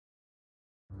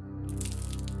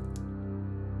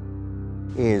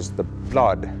is the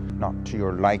blood not to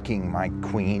your liking, my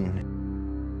queen?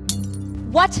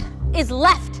 What is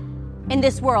left in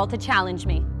this world to challenge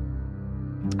me?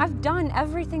 I've done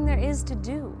everything there is to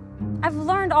do. I've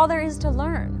learned all there is to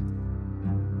learn.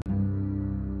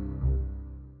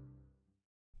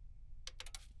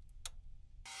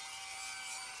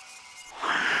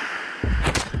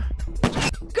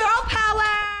 Girl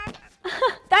power!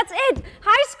 That's it,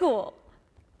 high school.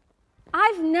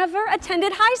 I've never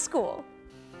attended high school.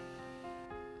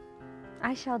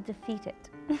 I shall defeat it.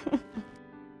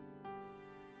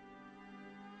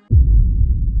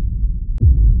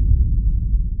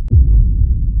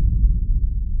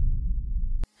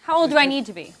 How old do I need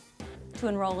to be to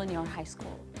enroll in your high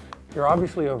school? You're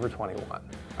obviously over 21.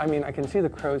 I mean, I can see the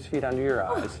crow's feet under your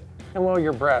eyes. And well,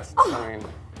 your breasts, I mean.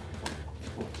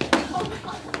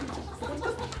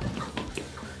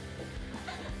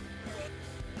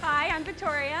 Hi, I'm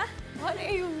Victoria. What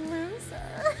a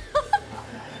loser.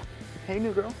 Hey,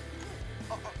 new girl.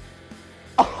 God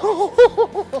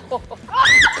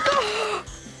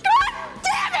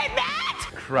damn it, Matt!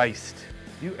 Christ.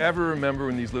 Do you ever remember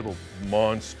when these little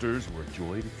monsters were a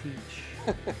joy to teach?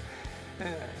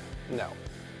 No.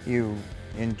 You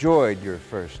enjoyed your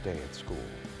first day at school.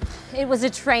 It was a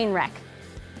train wreck.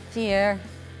 Fear,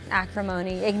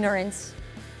 acrimony, ignorance,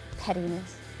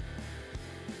 pettiness.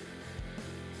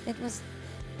 It was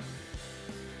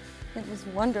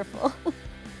wonderful.